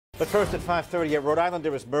But first at 5:30, a Rhode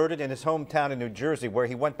Islander was murdered in his hometown in New Jersey, where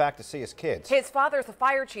he went back to see his kids. His father's the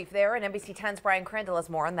fire chief there, and NBC 10's Brian Crandall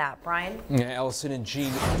has more on that. Brian? Yeah, Ellison and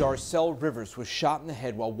Jean, Darcel Rivers was shot in the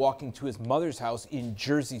head while walking to his mother's house in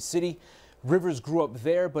Jersey City. Rivers grew up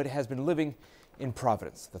there, but has been living in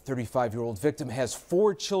Providence. The 35-year-old victim has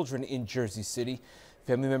 4 children in Jersey City.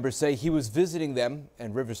 Family members say he was visiting them,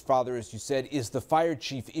 and Rivers' father, as you said, is the fire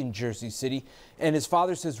chief in Jersey City. And his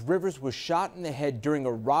father says Rivers was shot in the head during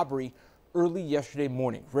a robbery early yesterday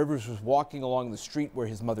morning. Rivers was walking along the street where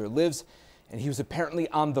his mother lives, and he was apparently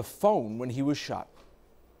on the phone when he was shot.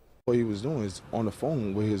 What he was doing is on the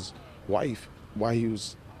phone with his wife while he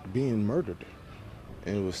was being murdered,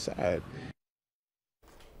 and it was sad.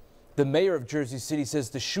 The mayor of Jersey City says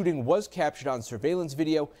the shooting was captured on surveillance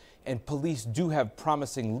video, and police do have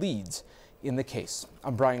promising leads in the case.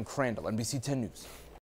 I'm Brian Crandall, NBC 10 News.